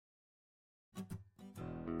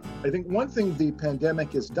I think one thing the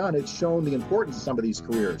pandemic has done, it's shown the importance of some of these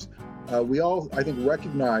careers. We all, I think,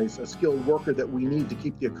 recognize a skilled worker that we need to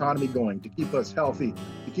keep the economy going, to keep us healthy,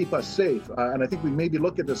 to keep us safe. And I think we maybe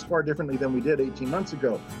look at this far differently than we did 18 months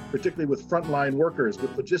ago, particularly with frontline workers,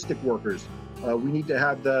 with logistic workers. We need to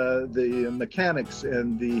have the mechanics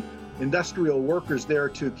and the industrial workers there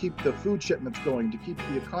to keep the food shipments going, to keep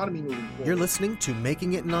the economy moving forward. You're listening to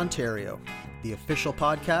Making It in Ontario, the official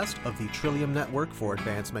podcast of the Trillium Network for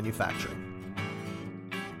Advanced Manufacturing.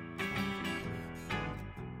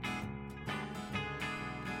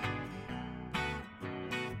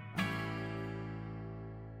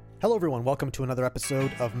 Hello, everyone. Welcome to another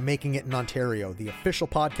episode of Making It in Ontario, the official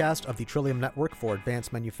podcast of the Trillium Network for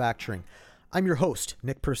Advanced Manufacturing. I'm your host,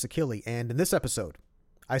 Nick Persicilli, and in this episode,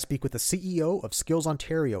 I speak with the CEO of Skills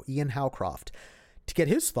Ontario, Ian Howcroft, to get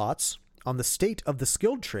his thoughts on the state of the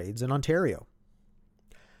skilled trades in Ontario.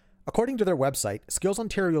 According to their website, Skills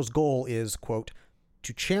Ontario's goal is, quote,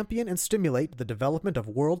 to champion and stimulate the development of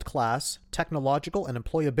world-class technological and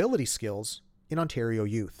employability skills in Ontario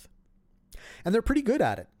youth. And they're pretty good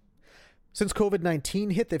at it. Since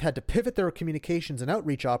COVID-19 hit, they've had to pivot their communications and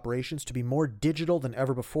outreach operations to be more digital than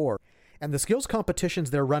ever before. And the skills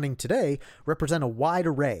competitions they're running today represent a wide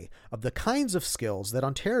array of the kinds of skills that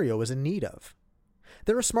Ontario is in need of.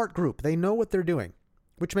 They're a smart group. They know what they're doing,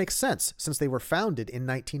 which makes sense since they were founded in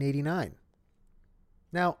 1989.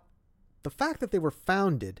 Now, the fact that they were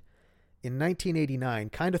founded in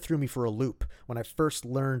 1989 kind of threw me for a loop when I first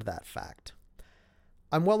learned that fact.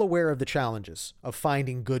 I'm well aware of the challenges of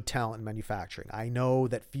finding good talent in manufacturing. I know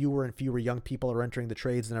that fewer and fewer young people are entering the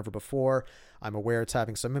trades than ever before. I'm aware it's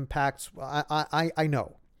having some impacts. I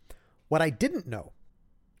know. What I didn't know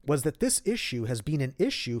was that this issue has been an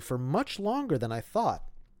issue for much longer than I thought.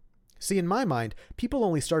 See, in my mind, people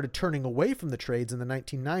only started turning away from the trades in the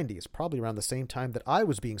 1990s, probably around the same time that I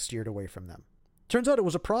was being steered away from them. Turns out it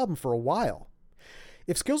was a problem for a while.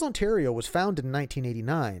 If Skills Ontario was founded in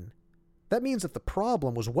 1989, that means that the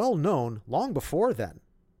problem was well known long before then.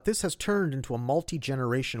 This has turned into a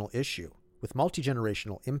multi-generational issue with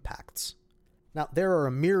multi-generational impacts. Now, there are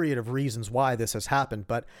a myriad of reasons why this has happened,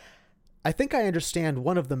 but I think I understand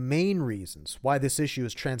one of the main reasons why this issue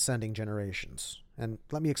is transcending generations. And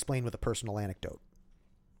let me explain with a personal anecdote.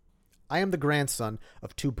 I am the grandson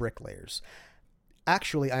of two bricklayers.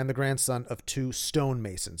 Actually, I am the grandson of two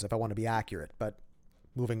stonemasons, if I want to be accurate, but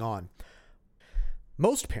moving on.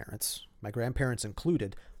 Most parents, my grandparents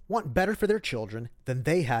included, want better for their children than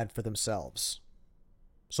they had for themselves.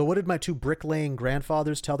 So what did my two bricklaying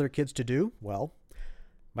grandfathers tell their kids to do? Well,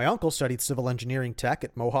 my uncle studied civil engineering tech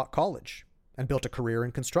at Mohawk College and built a career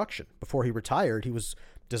in construction. Before he retired, he was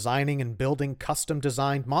designing and building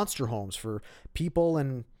custom-designed monster homes for people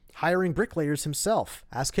and hiring bricklayers himself.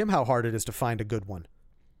 Ask him how hard it is to find a good one.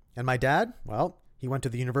 And my dad, well, he went to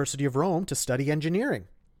the University of Rome to study engineering.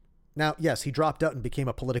 Now, yes, he dropped out and became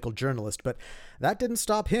a political journalist, but that didn't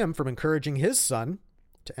stop him from encouraging his son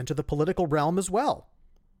to enter the political realm as well.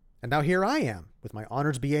 And now here I am, with my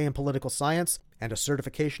honors BA in political science and a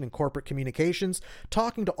certification in corporate communications,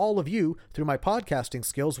 talking to all of you through my podcasting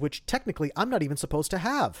skills, which technically I'm not even supposed to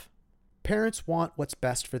have. Parents want what's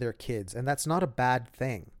best for their kids, and that's not a bad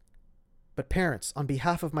thing. But parents, on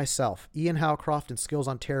behalf of myself, Ian Howcroft and Skills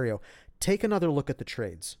Ontario, take another look at the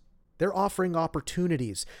trades. They're offering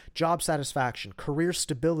opportunities, job satisfaction, career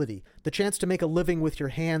stability, the chance to make a living with your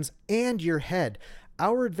hands and your head.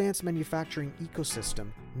 Our advanced manufacturing ecosystem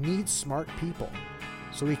needs smart people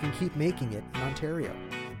so we can keep making it in Ontario.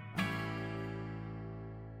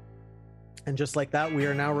 And just like that, we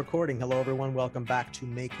are now recording. Hello, everyone. Welcome back to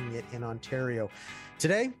Making It in Ontario.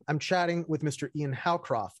 Today, I'm chatting with Mr. Ian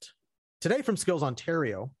Howcroft. Today from Skills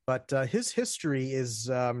Ontario, but his history is...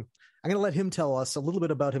 I'm going to let him tell us a little bit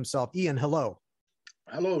about himself. Ian, hello.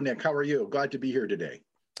 Hello, Nick. How are you? Glad to be here today.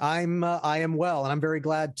 I am well, and I'm very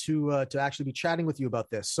glad to actually be chatting with you about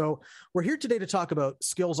this. So we're here today to talk about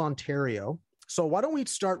Skills Ontario. So why don't we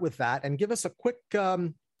start with that and give us a quick, tell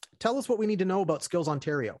us what we need to know about Skills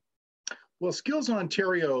Ontario. Well, Skills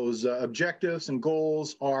Ontario's objectives and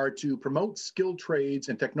goals are to promote skilled trades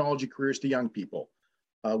and technology careers to young people.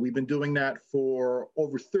 We've been doing that for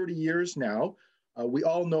over 30 years now. We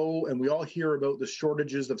all know and we all hear about the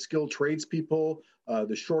shortages of skilled tradespeople,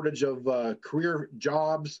 the shortage of career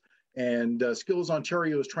jobs, and Skills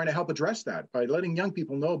Ontario is trying to help address that by letting young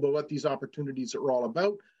people know about what these opportunities are all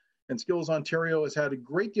about. And Skills Ontario has had a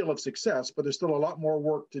great deal of success, but there's still a lot more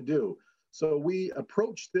work to do. So we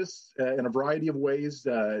approach this in a variety of ways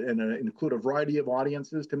and include a variety of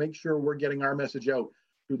audiences to make sure we're getting our message out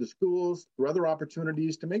through the schools, through other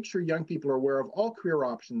opportunities to make sure young people are aware of all career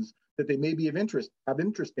options that they may be have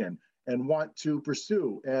interest in and want to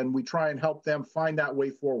pursue. And we try and help them find that way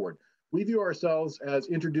forward. We view ourselves as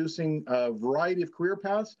introducing a variety of career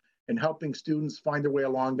paths and helping students find their way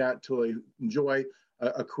along that to enjoy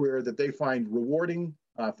a career that they find rewarding,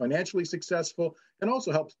 financially successful, and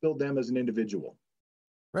also helps build them as an individual.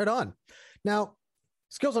 Right on. Now,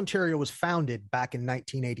 Skills Ontario was founded back in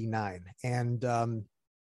 1989. And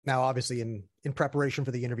now, obviously, in preparation for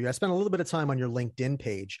the interview, I spent a little bit of time on your LinkedIn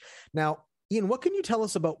page. Now, Ian, what can you tell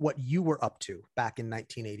us about what you were up to back in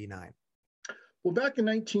 1989? Well, back in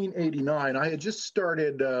 1989, I had just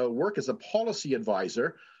started work as a policy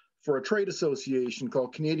advisor for a trade association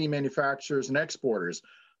called Canadian Manufacturers and Exporters.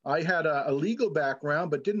 I had a legal background,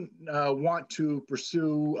 but didn't want to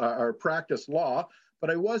pursue or practice law, but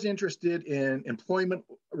I was interested in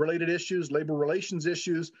employment-related issues, labor relations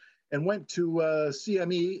issues, and went to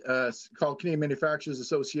CME, called Canadian Manufacturers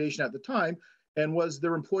Association at the time, and was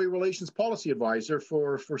their employee relations policy advisor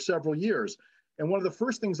for several years. And one of the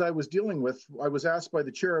first things I was dealing with, I was asked by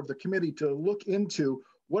the chair of the committee to look into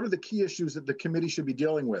what are the key issues that the committee should be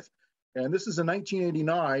dealing with. And this is in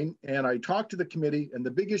 1989, and I talked to the committee, and the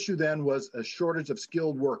big issue then was a shortage of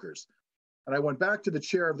skilled workers. And I went back to the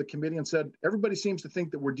chair of the committee and said, everybody seems to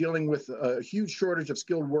think that we're dealing with a huge shortage of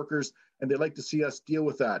skilled workers, and they'd like to see us deal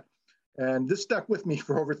with that. And this stuck with me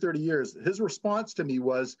for over 30 years. His response to me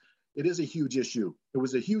was, it is a huge issue. It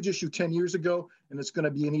was a huge issue 10 years ago, and it's going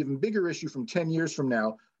to be an even bigger issue from 10 years from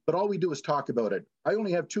now. But all we do is talk about it. I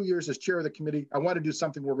only have 2 years as chair of the committee. I want to do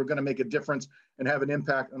something where we're going to make a difference and have an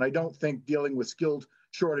impact. And I don't think dealing with skilled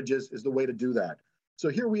shortages is the way to do that. So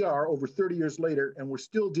here we are over 30 years later, and we're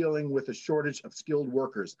still dealing with a shortage of skilled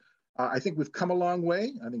workers. I think we've come a long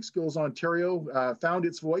way. I think Skills Ontario found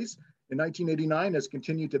its voice in 1989, has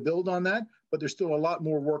continued to build on that, but there's still a lot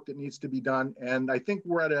more work that needs to be done. And I think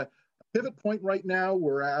we're at a pivot point right now.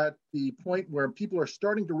 We're at the point where people are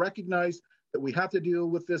starting to recognize that we have to deal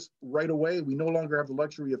with this right away. We no longer have the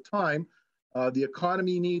luxury of time. The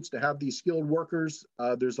economy needs to have these skilled workers.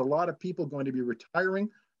 There's a lot of people going to be retiring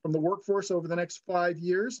from the workforce over the next 5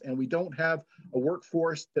 years, and we don't have a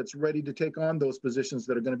workforce that's ready to take on those positions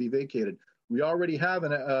that are going to be vacated. We already have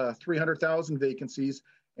 300,000 vacancies,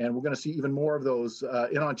 and we're going to see even more of those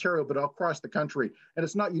in Ontario, but across the country. And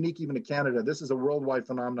it's not unique even to Canada. This is a worldwide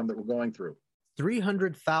phenomenon that we're going through.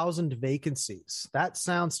 300,000 vacancies. That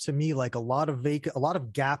sounds to me like a lot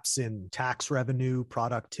of gaps in tax revenue,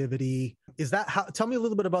 productivity. Is that how? Tell me a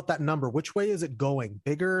little bit about that number. Which way is it going?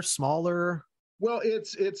 Bigger, smaller? Well,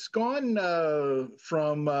 it's gone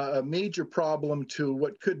from a major problem to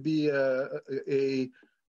what could be an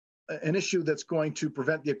issue that's going to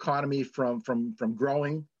prevent the economy from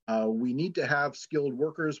growing. We need to have skilled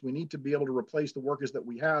workers. We need to be able to replace the workers that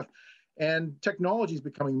we have. And technology is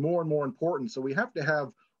becoming more and more important. So we have to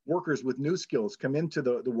have workers with new skills come into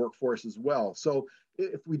the workforce as well. So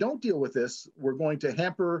if we don't deal with this, we're going to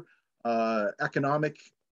hamper economic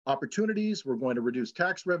opportunities. We're going to reduce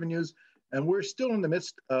tax revenues. And we're still in the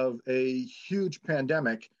midst of a huge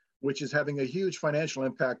pandemic, which is having a huge financial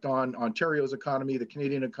impact on Ontario's economy, the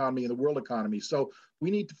Canadian economy, and the world economy. So we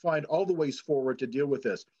need to find all the ways forward to deal with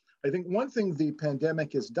this. I think one thing the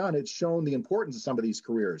pandemic has done, it's shown the importance of some of these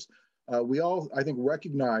careers. We all, I think,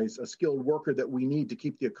 recognize a skilled worker that we need to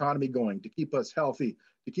keep the economy going, to keep us healthy,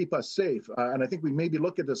 to keep us safe. And I think we maybe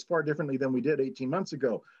look at this far differently than we did 18 months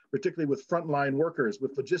ago, particularly with frontline workers,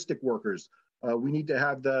 with logistic workers. We need to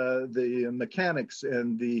have the mechanics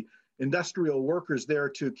and the industrial workers there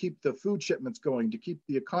to keep the food shipments going, to keep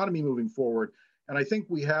the economy moving forward. And I think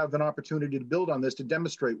we have an opportunity to build on this to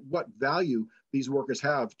demonstrate what value these workers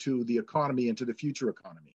have to the economy and to the future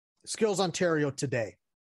economy. Skills Ontario today.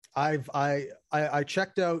 I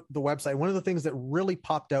checked out the website. One of the things that really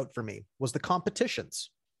popped out for me was the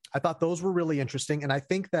competitions. I thought those were really interesting. And I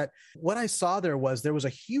think that what I saw there was a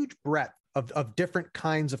huge breadth of different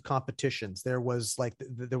kinds of competitions. There was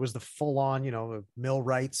the full on,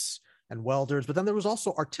 millwrights and welders, but then there was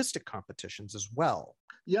also artistic competitions as well.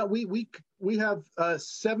 Yeah, we have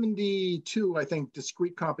 72, I think,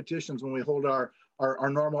 discrete competitions when we hold our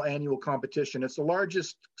normal annual competition. It's the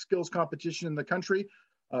largest skills competition in the country.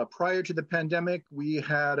 Prior to the pandemic, we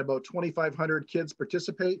had about 2,500 kids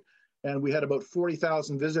participate, and we had about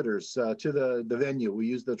 40,000 visitors to the venue. We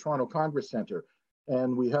used the Toronto Congress Centre,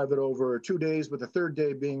 and we have it over 2 days, with the third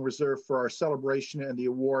day being reserved for our celebration and the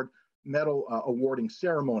medal awarding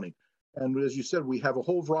ceremony. And as you said, we have a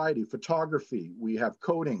whole variety: photography, we have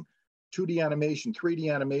coding, 2D animation,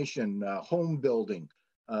 3D animation, home building,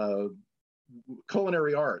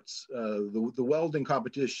 culinary arts, the welding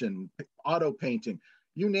competition, auto painting.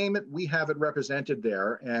 You name it, we have it represented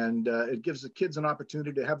there. And it gives the kids an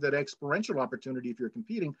opportunity to have that experiential opportunity if you're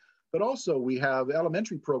competing. But also we have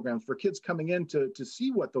elementary programs for kids coming in to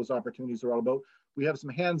see what those opportunities are all about. We have some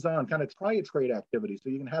hands-on kind of try a trade activity. So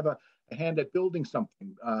you can have a hand at building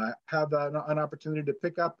something, have an opportunity to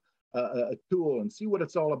pick up a tool and see what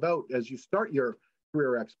it's all about as you start your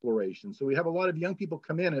career exploration. So we have a lot of young people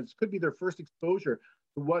come in, and it could be their first exposure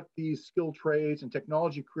to what these skilled trades and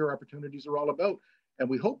technology career opportunities are all about. And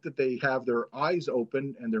we hope that they have their eyes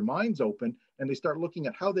open and their minds open, and they start looking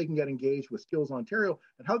at how they can get engaged with Skills Ontario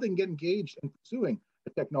and how they can get engaged in pursuing a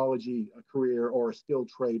technology a career or a skilled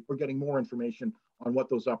trade, or getting more information on what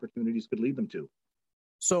those opportunities could lead them to.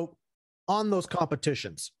 So on those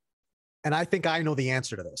competitions, and I think I know the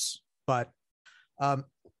answer to this, but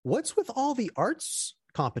what's with all the arts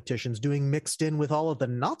competitions doing mixed in with all of the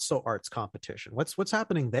not so arts competition? What's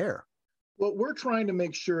happening there? Well, we're trying to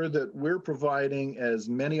make sure that we're providing as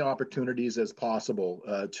many opportunities as possible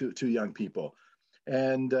to young people.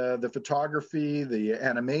 And the photography, the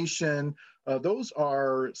animation, those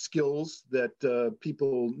are skills that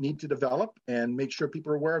people need to develop and make sure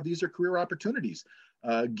people are aware of. These are career opportunities.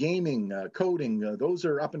 Gaming, coding, those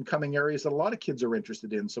are up and coming areas that a lot of kids are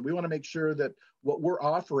interested in. So we want to make sure that what we're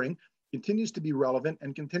offering continues to be relevant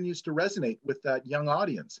and continues to resonate with that young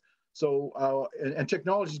audience. So, and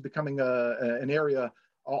technology is becoming an area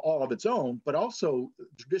all of its own, but also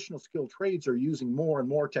traditional skilled trades are using more and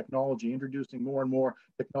more technology, introducing more and more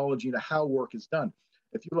technology into how work is done.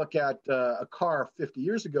 If you look at a car 50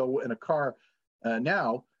 years ago and a car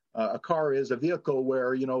now, a car is a vehicle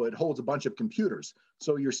where, it holds a bunch of computers.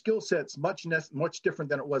 So your skill set's much different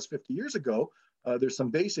than it was 50 years ago. There's some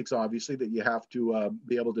basics, obviously, that you have to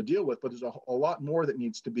be able to deal with, but there's a lot more that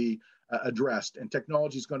needs to be addressed. And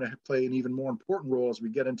technology is going to play an even more important role as we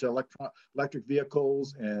get into electric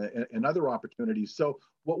vehicles and other opportunities. So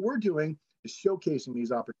what we're doing is showcasing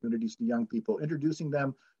these opportunities to young people, introducing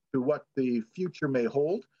them to what the future may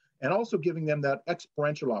hold, and also giving them that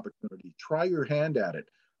experiential opportunity. Try your hand at it.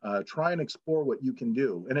 Try and explore what you can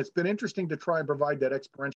do. And it's been interesting to try and provide that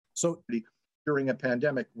experiential opportunity during a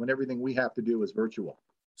pandemic when everything we have to do is virtual.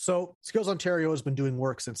 So Skills Ontario has been doing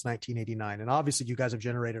work since 1989. And obviously you guys have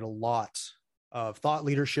generated a lot of thought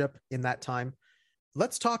leadership in that time.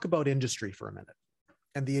 Let's talk about industry for a minute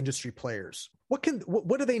and the industry players. What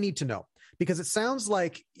do they need to know? Because it sounds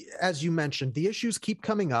like, as you mentioned, the issues keep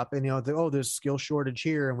coming up and, there's skill shortage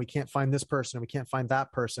here and we can't find this person and we can't find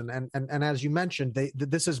that person. And as you mentioned,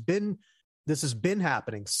 this has been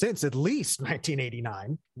happening since at least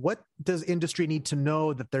 1989. What does industry need to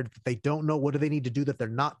know that they don't know? What do they need to do that they're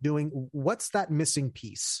not doing? What's that missing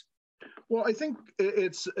piece? Well, I think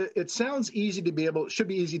it sounds easy should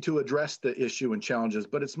be easy to address the issue and challenges,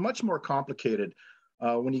 but it's much more complicated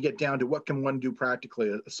when you get down to what can one do practically.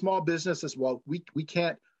 A small business as well, we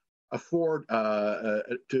can't afford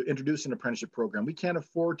to introduce an apprenticeship program. We can't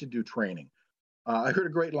afford to do training. I heard a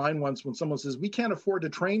great line once when someone says, we can't afford to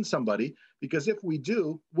train somebody because if we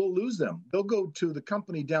do, we'll lose them. They'll go to the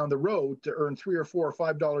company down the road to earn $3 or $4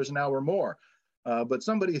 or $5 an hour more. But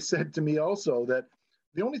somebody said to me also that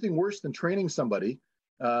the only thing worse than training somebody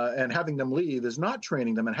and having them leave is not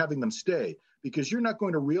training them and having them stay, because you're not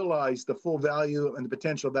going to realize the full value and the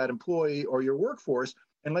potential of that employee or your workforce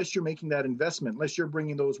unless you're making that investment, unless you're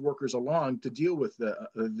bringing those workers along to deal with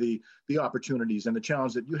the opportunities and the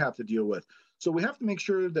challenge that you have to deal with. So we have to make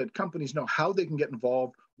sure that companies know how they can get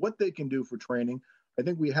involved, what they can do for training. I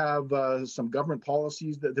think we have some government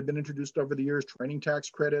policies that have been introduced over the years, training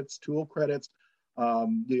tax credits, tool credits.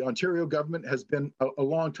 The Ontario government has been a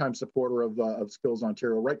long-time supporter of Skills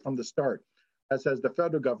Ontario right from the start, as has the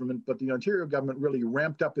federal government, but the Ontario government really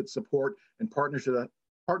ramped up its support and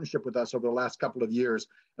partnership with us over the last couple of years,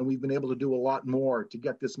 and we've been able to do a lot more to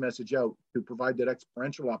get this message out, to provide that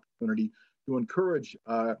experiential opportunity, to encourage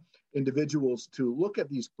individuals to look at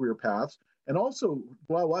these career paths, and also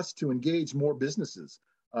allow us to engage more businesses.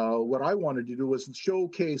 What I wanted to do was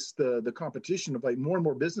showcase the competition of more and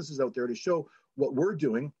more businesses out there to show what we're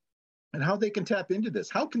doing and how they can tap into this.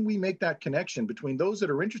 How can we make that connection between those that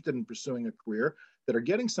are interested in pursuing a career, that are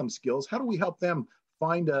getting some skills? How do we help them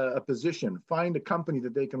find a position, find a company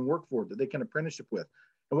that they can work for, that they can apprenticeship with?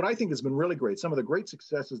 And what I think has been really great, some of the great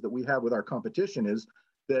successes that we have with our competition is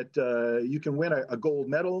that you can win a gold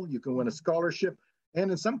medal, you can win a scholarship,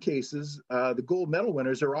 and in some cases, the gold medal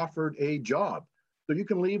winners are offered a job. So you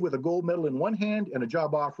can leave with a gold medal in one hand and a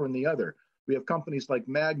job offer in the other. We have companies like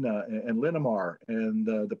Magna and Linamar and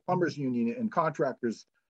the Plumbers Union and Contractors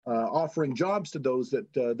offering jobs to those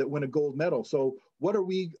that win a gold medal. So what are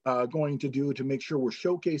we going to do to make sure we're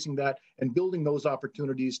showcasing that and building those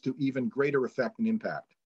opportunities to even greater effect and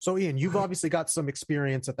impact? So Ian, you've obviously got some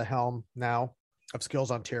experience at the helm now of Skills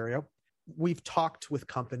Ontario. We've talked with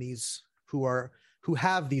companies who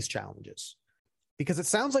have these challenges, because it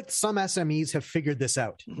sounds like some SMEs have figured this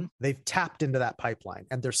out. Mm-hmm. They've tapped into that pipeline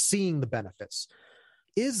and they're seeing the benefits.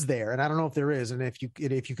 Is there, and I don't know if there is, and if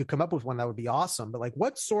you could come up with one, that would be awesome. But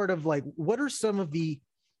what are some of the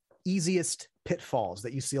easiest pitfalls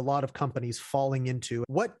that you see a lot of companies falling into?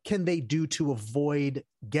 What can they do to avoid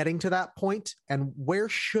getting to that point, and where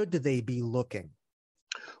should they be looking?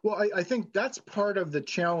 Well, I think that's part of the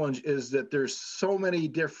challenge, is that there's so many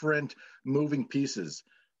different moving pieces.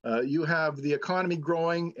 You have the economy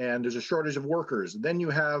growing and there's a shortage of workers. Then you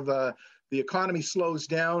have the economy slows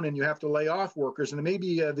down and you have to lay off workers, and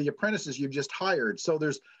maybe the apprentices you've just hired. So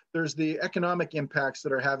there's the economic impacts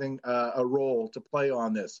that are having a role to play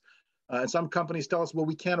on this. And some companies tell us, well,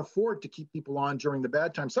 we can't afford to keep people on during the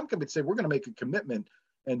bad times. Some companies say, we're going to make a commitment,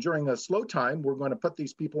 and during a slow time, we're going to put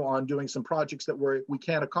these people on doing some projects that we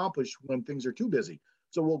can't accomplish when things are too busy.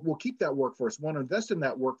 So we'll keep that workforce. We want to invest in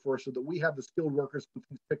that workforce so that we have the skilled workers who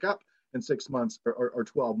can pick up in 6 months or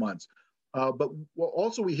 12 months. But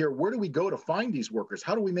also we hear, where do we go to find these workers?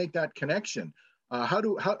 How do we make that connection? As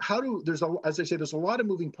I say, there's a lot of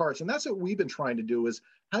moving parts, and that's what we've been trying to do, is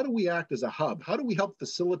how do we act as a hub? How do we help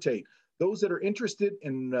facilitate those that are interested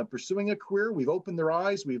in pursuing a career? We've opened their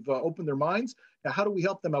eyes, we've opened their minds. Now, how do we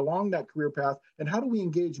help them along that career path? And how do we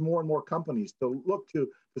engage more and more companies to look to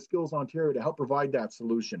the Skills Ontario to help provide that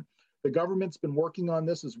solution? The government's been working on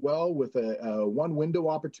this as well with a one window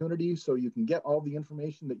opportunity, so you can get all the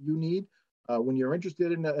information that you need when you're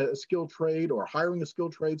interested in a skilled trade or hiring a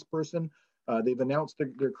skilled tradesperson. They've announced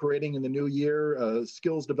they're creating in the new year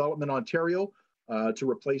Skills Development Ontario to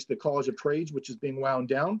replace the College of Trades, which is being wound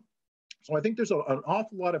down. So I think there's an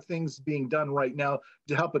awful lot of things being done right now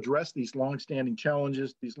to help address these longstanding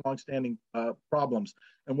challenges, these longstanding problems.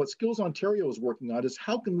 And what Skills Ontario is working on is,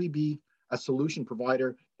 how can we be a solution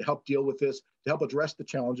provider to help deal with this, to help address the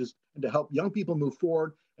challenges, and to help young people move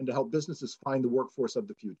forward, and to help businesses find the workforce of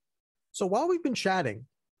the future. So while we've been chatting,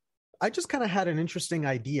 I just kind of had an interesting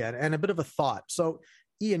idea and a bit of a thought. So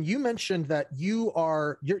Ian, you mentioned that you're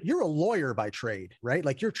a lawyer by trade, right?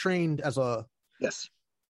 Like, you're trained as a... Yes.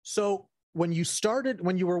 So when you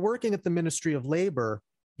were working at the Ministry of Labor,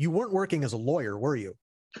 you weren't working as a lawyer, were you?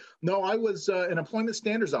 No, I was an employment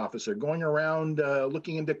standards officer, going around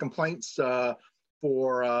looking into complaints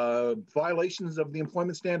for violations of the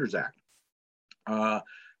Employment Standards Act.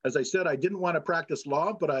 As I said, I didn't want to practice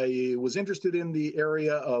law, but I was interested in the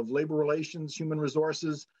area of labor relations, human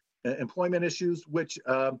resources, employment issues, which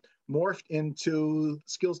morphed into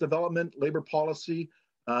skills development, labor policy,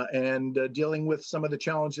 and dealing with some of the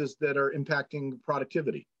challenges that are impacting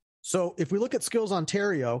productivity. So if we look at Skills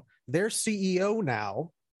Ontario, their CEO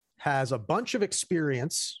now has a bunch of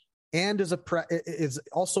experience and is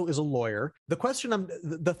also a lawyer.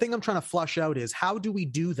 The thing I'm trying to flush out is, how do we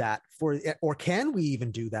do that or can we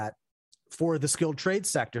even do that for the skilled trade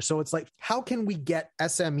sector? So it's like, how can we get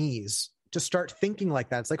SMEs to start thinking like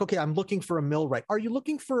that? It's like, okay, I'm looking for a millwright. Are you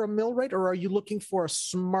looking for a millwright, or are you looking for a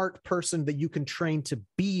smart person that you can train to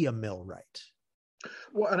be a millwright?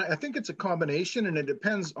 Well, and I think it's a combination, and it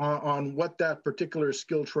depends on what that particular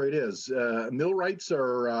skill trade is. Millwrights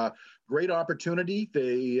are a great opportunity.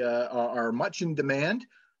 They are much in demand,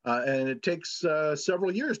 and it takes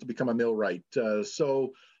several years to become a millwright.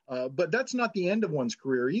 But that's not the end of one's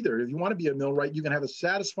career either. If you want to be a millwright, you can have a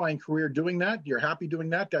satisfying career doing that. You're happy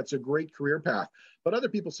doing that. That's a great career path. But other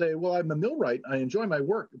people say, well, I'm a millwright. I enjoy my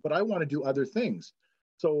work, but I want to do other things.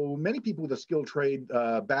 So many people with a skilled trade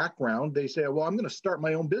background, they say, well, I'm going to start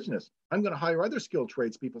my own business. I'm going to hire other skilled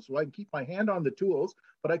tradespeople so I can keep my hand on the tools,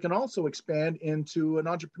 but I can also expand into an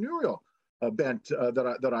entrepreneurial bent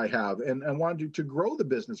that I have, and want to grow the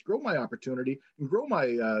business, grow my opportunity, and grow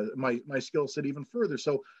my skill set even further.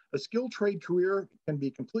 So a skilled trade career can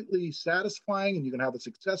be completely satisfying, and you can have a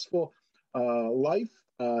successful life,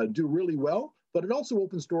 do really well, but it also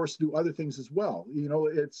opens doors to do other things as well. You know,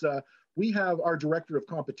 we have our director of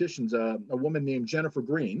competitions, a woman named Jennifer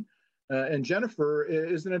Green, and Jennifer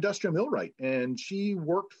is an industrial millwright, and she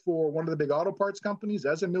worked for one of the big auto parts companies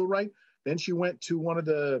as a millwright. Then she went to one of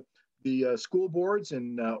the school boards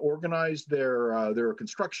and organized their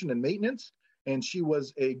construction and maintenance. And she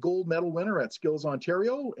was a gold medal winner at Skills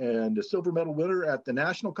Ontario and a silver medal winner at the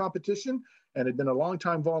national competition, and had been a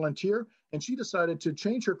longtime volunteer. And she decided to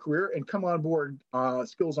change her career and come on board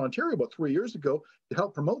Skills Ontario about 3 years ago to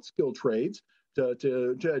help promote skilled trades,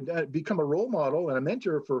 to become a role model and a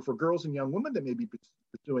mentor for girls and young women that may be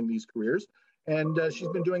pursuing these careers. And she's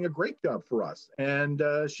been doing a great job for us. And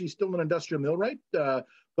she's still an industrial millwright,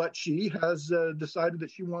 but she has decided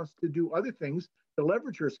that she wants to do other things to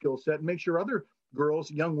leverage her skill set and make sure other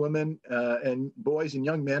girls, young women, and boys and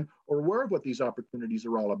young men are aware of what these opportunities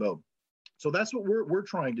are all about. So that's what we're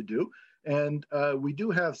trying to do. And we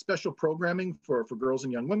do have special programming for girls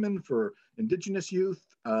and young women, for Indigenous youth,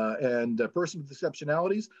 and persons with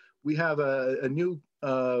exceptionalities. We have a new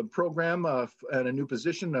program and a new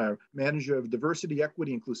position, manager of diversity,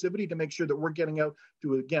 equity, inclusivity, to make sure that we're getting out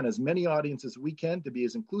to, again, as many audiences as we can, to be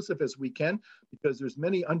as inclusive as we can, because there's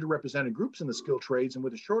many underrepresented groups in the skilled trades. And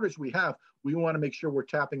with the shortage we have, we want to make sure we're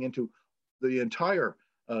tapping into the entire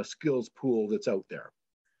skills pool that's out there.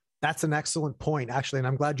 That's an excellent point, actually, and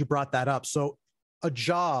I'm glad you brought that up. So a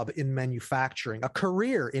job in manufacturing, a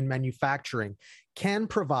career in manufacturing can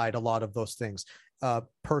provide a lot of those things,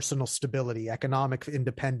 personal stability, economic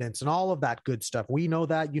independence, and all of that good stuff. We know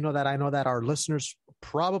that, you know that, I know that, our listeners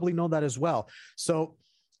probably know that as well. So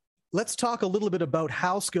let's talk a little bit about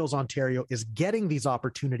how Skills Ontario is getting these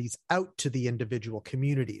opportunities out to the individual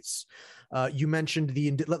communities. You mentioned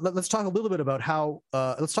let's talk a little bit about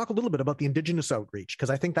the Indigenous outreach, because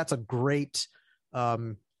I think that's a great,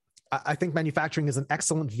 I think manufacturing is an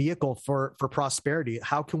excellent vehicle for prosperity.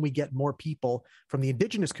 How can we get more people from the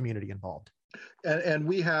Indigenous community involved? And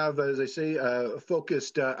we have, as I say,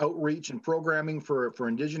 focused outreach and programming for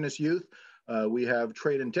Indigenous youth. We have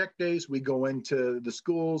trade and tech days. We go into the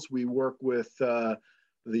schools. We work with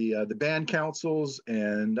the band councils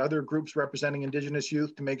and other groups representing Indigenous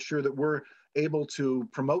youth to make sure that we're able to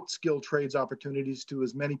promote skilled trades opportunities to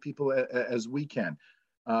as many people as we can.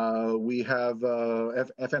 We have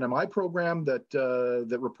FNMI program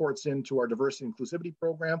that reports into our diversity and inclusivity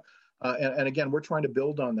program. And again, we're trying to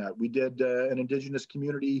build on that. We did an Indigenous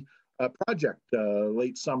community project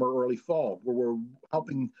late summer, early fall, where we're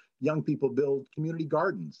helping young people build community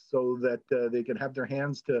gardens so that they can have their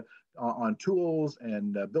hands on tools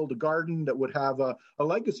and build a garden that would have a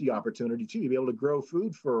legacy opportunity too, to be able to grow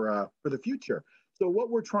food for the future. So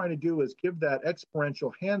what we're trying to do is give that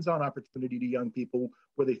experiential hands-on opportunity to young people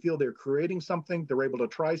where they feel they're creating something, they're able to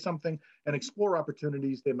try something and explore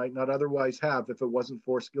opportunities they might not otherwise have if it wasn't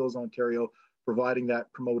for Skills Ontario providing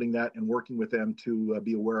that, promoting that, and working with them to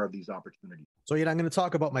be aware of these opportunities. So, I'm going to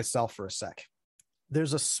talk about myself for a sec.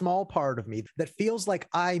 There's a small part of me that feels like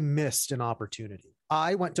I missed an opportunity.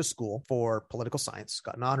 I went to school for political science,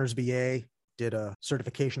 got an honors BA, did a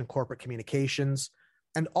certification in corporate communications,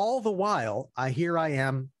 and all the while, here I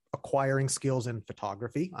am acquiring skills in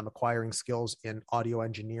photography. I'm acquiring skills in audio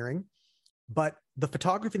engineering, but the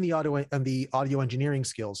photography and the audio engineering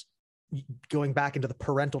skills, going back into the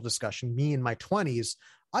parental discussion, me in my 20s,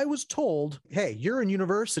 I was told, hey, you're in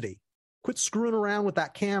university. Quit screwing around with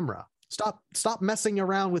that camera. Stop messing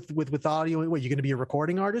around with audio. What, you're going to be a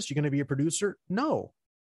recording artist? You're going to be a producer? No.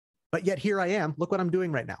 But yet here I am. Look what I'm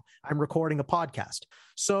doing right now. I'm recording a podcast.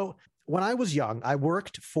 So when I was young, I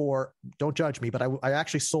worked for, don't judge me, but I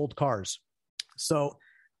actually sold cars. So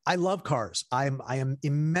I love cars. I am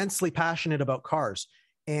immensely passionate about cars.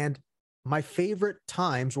 And my favorite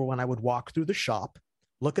times were when I would walk through the shop,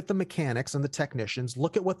 look at the mechanics and the technicians,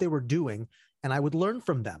 look at what they were doing, and I would learn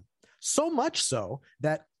from them. So much so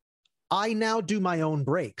that I now do my own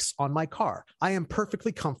brakes on my car. I am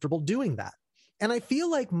perfectly comfortable doing that. And I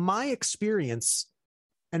feel like my experience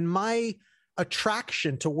and my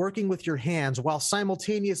attraction to working with your hands while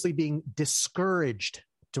simultaneously being discouraged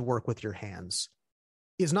to work with your hands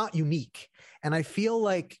is not unique. And I feel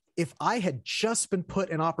like if I had just been put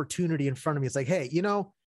an opportunity in front of me, it's like, hey,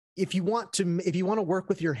 if you want to work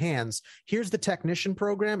with your hands, here's the technician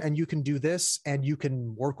program and you can do this and you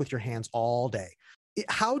can work with your hands all day.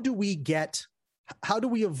 How do we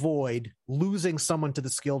avoid losing someone to the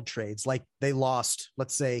skilled trades like they lost,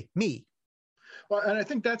 let's say, me? Well, and I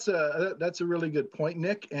think that's a really good point,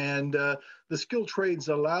 Nick. And the skilled trades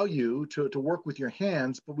allow you to work with your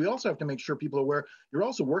hands, but we also have to make sure people are aware you're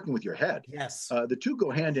also working with your head. Yes. The two go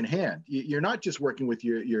hand in hand. You're not just working with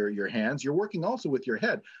your hands, you're working also with your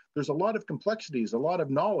head. There's a lot of complexities, a lot of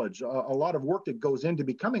knowledge, a lot of work that goes into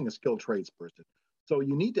becoming a skilled trades person. So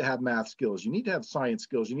you need to have math skills, you need to have science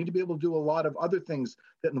skills, you need to be able to do a lot of other things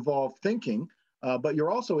that involve thinking, but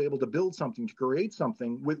you're also able to build something, to create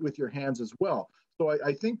something with your hands as well. So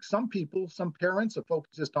I think some people, some parents are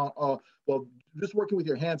focused on, well, just working with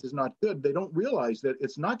your hands is not good. They don't realize that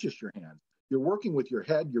it's not just your hands. You're working with your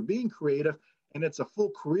head, you're being creative, and it's a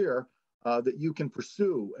full career that you can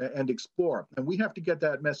pursue and explore. And we have to get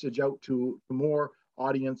that message out to more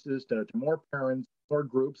audiences, to more parents, more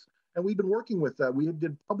groups, And we've been working with that. We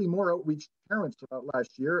did probably more outreach to parents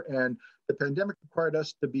last year, and the pandemic required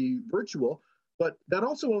us to be virtual, but that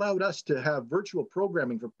also allowed us to have virtual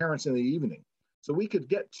programming for parents in the evening. So we could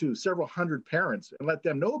get to several hundred parents and let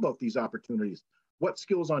them know about these opportunities, what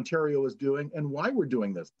Skills Ontario is doing, and why we're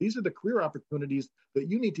doing this. These are the career opportunities that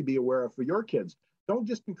you need to be aware of for your kids. Don't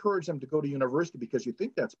just encourage them to go to university because you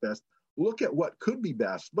think that's best. Look at what could be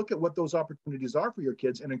best. Look at what those opportunities are for your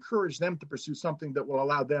kids and encourage them to pursue something that will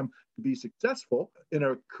allow them to be successful in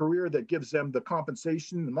a career that gives them the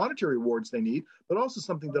compensation and monetary rewards they need, but also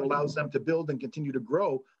something that allows them to build and continue to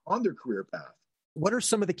grow on their career path. What are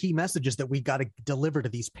some of the key messages that we got to deliver to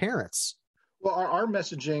these parents? Well, our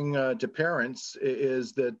messaging to parents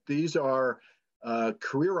is that these are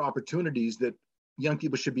career opportunities that young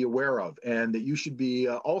people should be aware of, and that you should be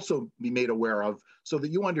also be made aware of, so that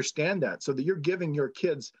you understand that, so that you're giving your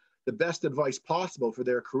kids the best advice possible for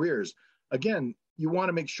their careers. Again, you want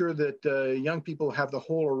to make sure that young people have the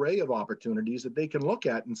whole array of opportunities that they can look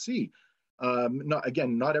at and see.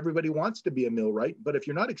 Not everybody wants to be a millwright, but if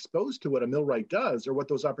you're not exposed to what a millwright does or what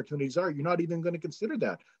those opportunities are, you're not even going to consider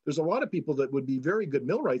that. There's a lot of people that would be very good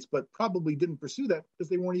millwrights, but probably didn't pursue that because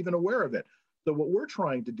they weren't even aware of it. So what we're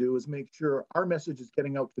trying to do is make sure our message is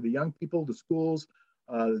getting out to the young people, the schools,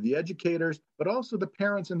 the educators, but also the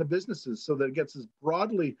parents and the businesses, so that it gets as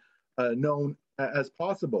broadly known as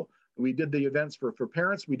possible. We did the events for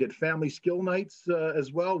parents. We did family skill nights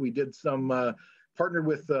as well. We did some partnered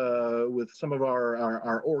with some of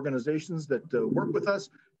our organizations that work with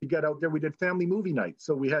us to get out there. We did family movie nights.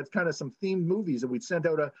 So we had kind of some themed movies, and we'd send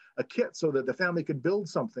out a kit so that the family could build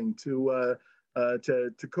something to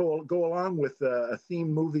go along with a themed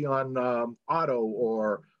movie on auto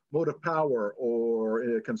or motive power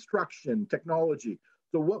or construction technology.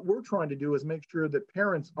 So what we're trying to do is make sure that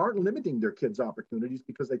parents aren't limiting their kids' opportunities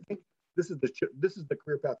because they think this is the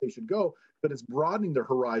career path they should go, but it's broadening their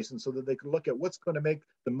horizon so that they can look at what's going to make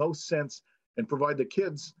the most sense and provide the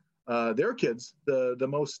kids, their kids, the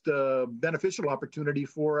most beneficial opportunity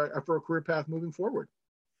for a career path moving forward.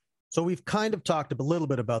 So we've kind of talked a little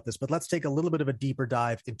bit about this, but let's take a little bit of a deeper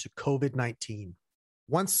dive into COVID-19.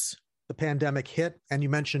 Once the pandemic hit, and you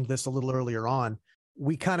mentioned this a little earlier on,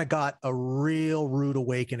 we kind of got a real rude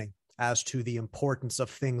awakening as to the importance of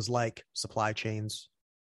things like supply chains,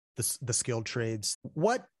 the skilled trades.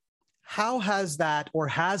 How has that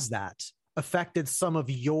affected some of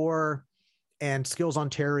your and Skills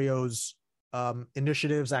Ontario's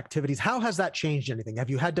initiatives, activities? How has that changed anything? Have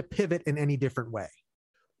you had to pivot in any different way?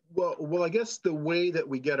 Well, I guess the way that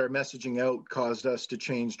we get our messaging out caused us to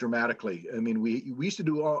change dramatically. I mean, we used to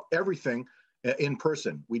do everything in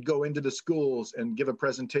person. We'd go into the schools and give a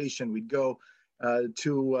presentation. We'd go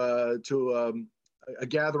to a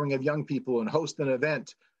gathering of young people and host an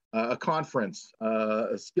event, a conference,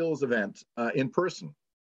 a skills event in person.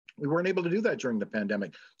 We weren't able to do that during the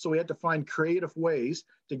pandemic. So we had to find creative ways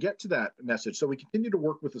to get to that message. So we continued to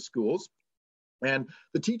work with the schools. And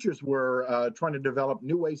the teachers were trying to develop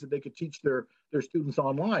new ways that they could teach their students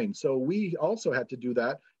online. So we also had to do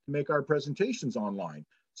that to make our presentations online.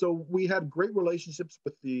 So we had great relationships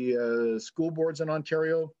with the school boards in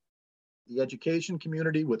Ontario, the education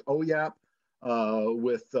community, with OYAP,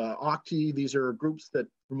 with OCTI. These are groups that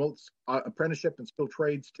promote apprenticeship and skilled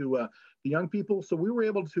trades to young people. So we were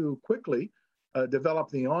able to quickly develop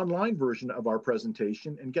the online version of our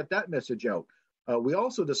presentation and get that message out. We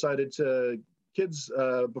also decided to kids,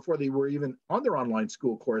 before they were even on their online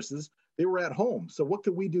school courses, they were at home. So what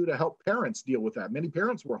could we do to help parents deal with that? Many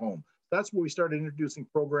parents were home. That's where we started introducing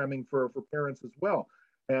programming for parents as well.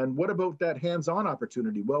 And what about that hands-on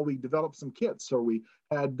opportunity? Well, we developed some kits. So we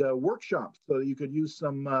had workshops so that you could use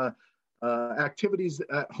some activities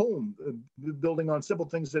at home, building on simple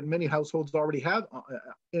things that many households already have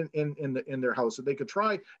in their house, so they could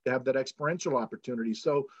try to have that experiential opportunity.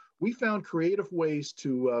 So we found creative ways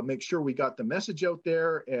to make sure we got the message out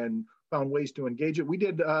there and found ways to engage it. We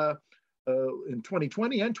did in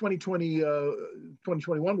 2020 and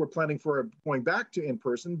 2021, we're planning for going back to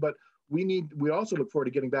in-person, but we also look forward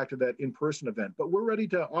to getting back to that in-person event. But we're ready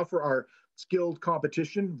to offer our skilled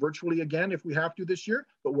competition virtually again if we have to this year,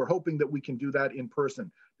 but we're hoping that we can do that in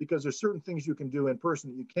person, because there's certain things you can do in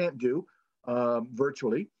person that you can't do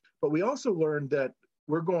virtually. But we also learned that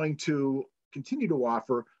we're going to continue to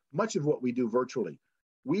offer much of what we do virtually.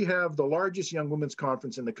 We have the largest young women's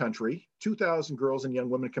conference in the country. 2,000 girls and young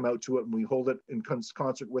women come out to it, and we hold it in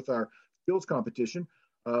concert with our skills competition.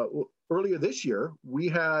 Earlier this year, we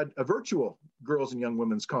had a virtual girls and young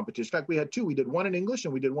women's competition. In fact, we had two. We did one in English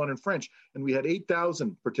and we did one in French, and we had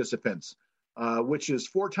 8,000 participants. which is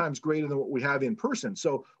 4 times greater than what we have in person.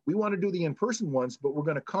 So we want to do the in-person ones, but we're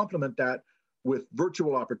going to complement that with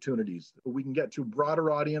virtual opportunities. We can get to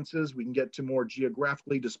broader audiences, we can get to more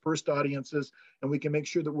geographically dispersed audiences, and we can make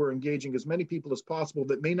sure that we're engaging as many people as possible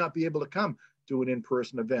that may not be able to come to an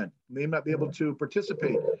in-person event, may not be able to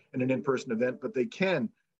participate in an in-person event, but they can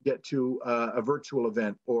get to a virtual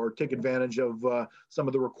event or take advantage of some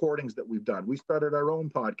of the recordings that we've done. We started our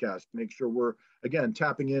own podcast to make sure we're, again,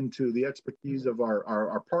 tapping into the expertise of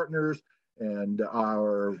our partners and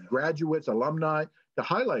our graduates, alumni, to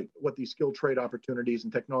highlight what these skilled trade opportunities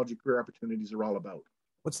and technology career opportunities are all about.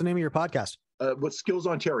 What's the name of your podcast? What's Skills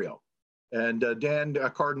Ontario. And Dan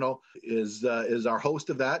Cardinal is our host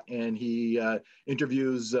of that, and he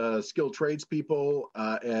interviews skilled tradespeople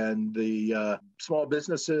and the small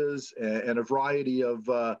businesses and a variety of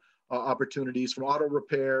opportunities from auto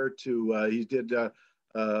repair to he did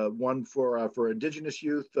one for Indigenous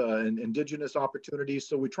youth and Indigenous opportunities.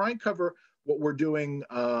 So we try and cover what we're doing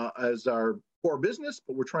as our core business,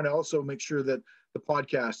 but we're trying to also make sure that the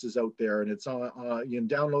podcast is out there and it's on. You can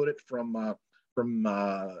download it from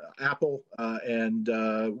Apple, and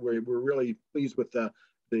we're really pleased with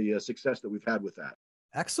the success that we've had with that.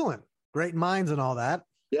 Excellent. Great minds and all that.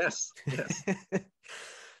 Yes.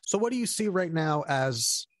 So what do you see right now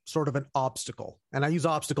as sort of an obstacle? And I use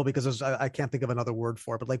obstacle because I can't think of another word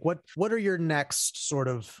for it, but like what are your next sort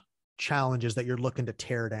of challenges that you're looking to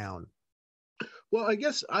tear down? Well, I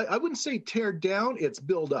guess I wouldn't say tear down, it's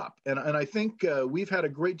build up. And I think we've had a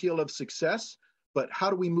great deal of success, but how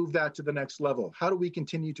do we move that to the next level? How do we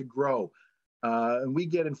continue to grow? And we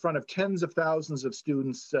get in front of tens of thousands of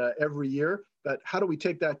students every year, but how do we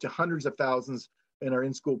take that to hundreds of thousands in our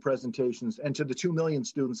in-school presentations and to the 2 million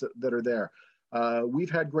students that are there?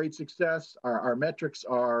 We've had great success. Our metrics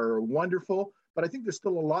are wonderful, but I think there's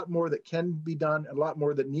still a lot more that can be done, a lot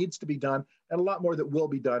more that needs to be done, and a lot more that will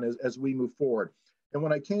be done as we move forward. And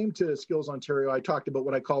when I came to Skills Ontario, I talked about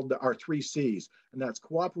what I called our 3 C's, and that's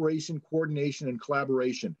cooperation, coordination, and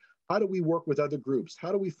collaboration. How do we work with other groups?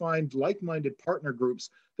 How do we find like-minded partner groups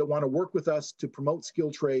that want to work with us to promote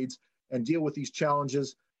skilled trades and deal with these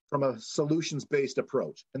challenges from a solutions-based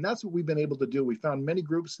approach? And that's what we've been able to do. We found many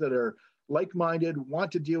groups that are like-minded, want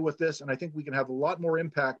to deal with this, and I think we can have a lot more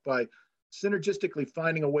impact by synergistically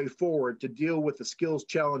finding a way forward to deal with the skills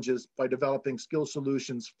challenges by developing skill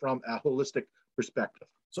solutions from a holistic perspective.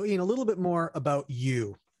 So Ian, a little bit more about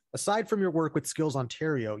you. Aside from your work with Skills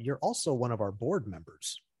Ontario, you're also one of our board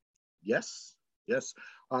members. Yes.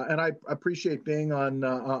 And I appreciate being on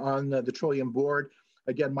the Trillium board.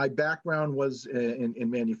 Again, my background was in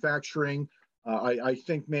manufacturing. I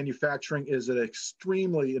think manufacturing is an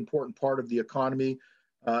extremely important part of the economy.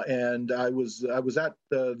 And I was at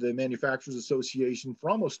the Manufacturers Association for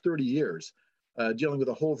almost 30 years, dealing with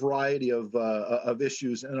a whole variety of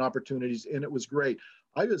issues and opportunities, and it was great.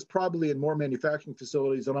 I was probably in more manufacturing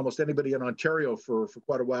facilities than almost anybody in Ontario for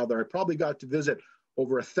quite a while there. I probably got to visit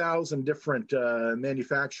over 1,000 different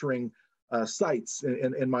manufacturing sites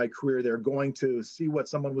in my career there, going to see what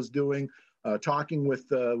someone was doing, talking with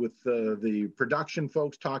the production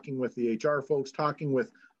folks, talking with the HR folks, talking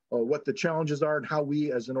with what the challenges are and how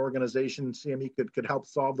we as an organization, CME, could help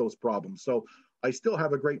solve those problems. So I still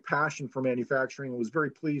have a great passion for manufacturing and was very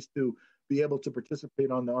pleased to be able to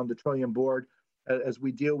participate on the Trillium board as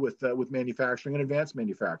we deal with manufacturing and advanced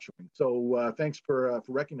manufacturing. So thanks for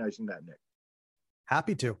recognizing that, Nick.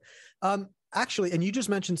 Happy to. Actually, and you just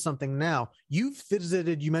mentioned something now. You've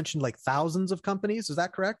visited, you mentioned like thousands of companies. Is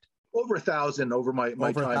that correct? Over 1,000 over my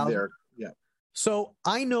time there. Yeah. So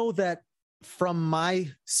I know that from my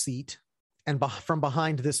seat and from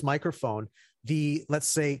behind this microphone, the, let's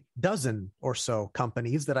say, dozen or so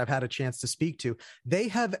companies that I've had a chance to speak to, they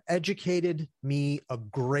have educated me a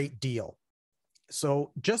great deal.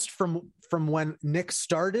 So just from when Nick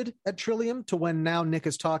started at Trillium to when now Nick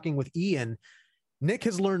is talking with Ian, Nick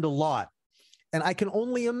has learned a lot. And I can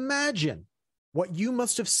only imagine what you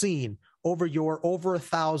must have seen over your over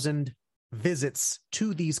 1,000 visits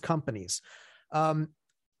to these companies.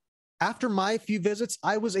 After my few visits,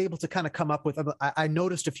 I was able to kind of come up with, I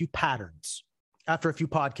noticed a few patterns. After a few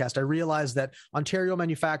podcasts, I realized that Ontario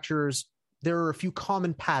manufacturers, there are a few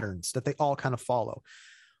common patterns that they all kind of follow.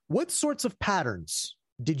 What sorts of patterns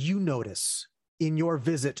did you notice in your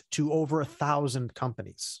visit to over 1,000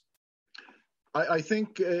 companies? I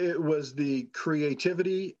think it was the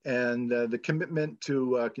creativity and the commitment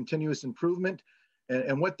to continuous improvement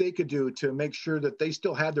and what they could do to make sure that they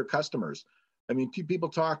still had their customers. I mean, people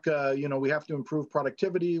talk, we have to improve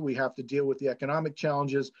productivity, we have to deal with the economic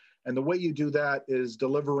challenges, and the way you do that is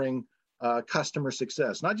delivering customer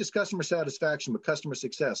success, not just customer satisfaction, but customer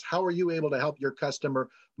success. How are you able to help your customer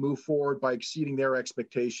move forward by exceeding their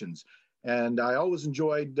expectations? And I always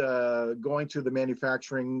enjoyed going to the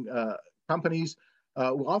manufacturing companies.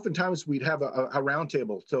 Oftentimes we'd have a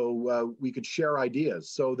roundtable so we could share ideas,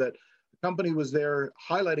 so that the company was there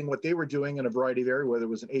highlighting what they were doing in a variety of areas, whether it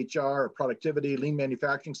was an HR or productivity, lean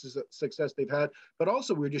manufacturing success they've had, but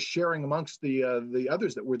also we were just sharing amongst the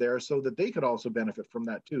others that were there so that they could also benefit from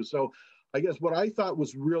that too. So I guess what I thought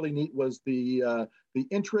was really neat was the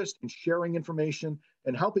interest in sharing information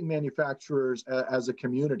and helping manufacturers as a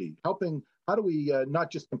community. How do we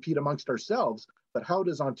not just compete amongst ourselves, but how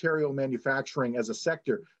does Ontario manufacturing as a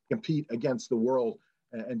sector compete against the world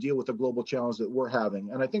and deal with the global challenge that we're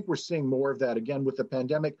having? And I think we're seeing more of that. Again, with the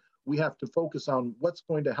pandemic, we have to focus on what's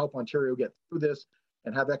going to help Ontario get through this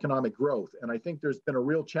and have economic growth. And I think there's been a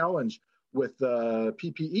real challenge with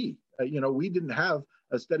PPE. We didn't have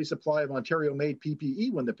a steady supply of Ontario-made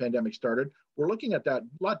PPE when the pandemic started. We're looking at that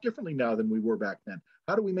a lot differently now than we were back then.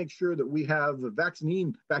 How do we make sure that we have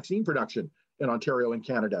vaccine production in Ontario and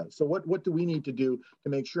Canada? So what do we need to do to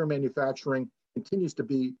make sure manufacturing continues to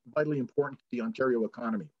be vitally important to the Ontario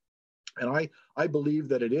economy? And I believe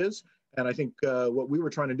that it is. And I think what we were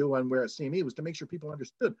trying to do when we were at CME was to make sure people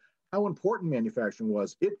understood how important manufacturing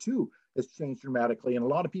was. It too has changed dramatically. And a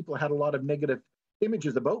lot of people had a lot of negative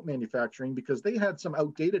images about manufacturing because they had some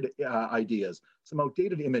outdated ideas, some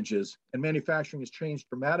outdated images, and manufacturing has changed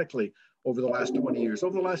dramatically over the last 20 years,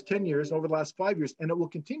 over the last 10 years, over the last 5 years, and it will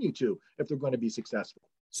continue to if they're going to be successful.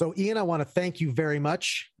 So, Ian, I want to thank you very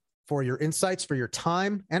much for your insights, for your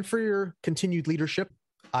time, and for your continued leadership.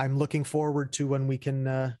 I'm looking forward to when we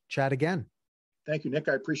can chat again. Thank you, Nick.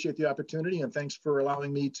 I appreciate the opportunity, and thanks for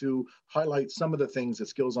allowing me to highlight some of the things that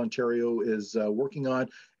Skills Ontario is working on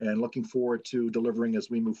and looking forward to delivering as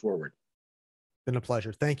we move forward. Been a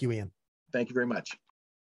pleasure. Thank you, Ian. Thank you very much.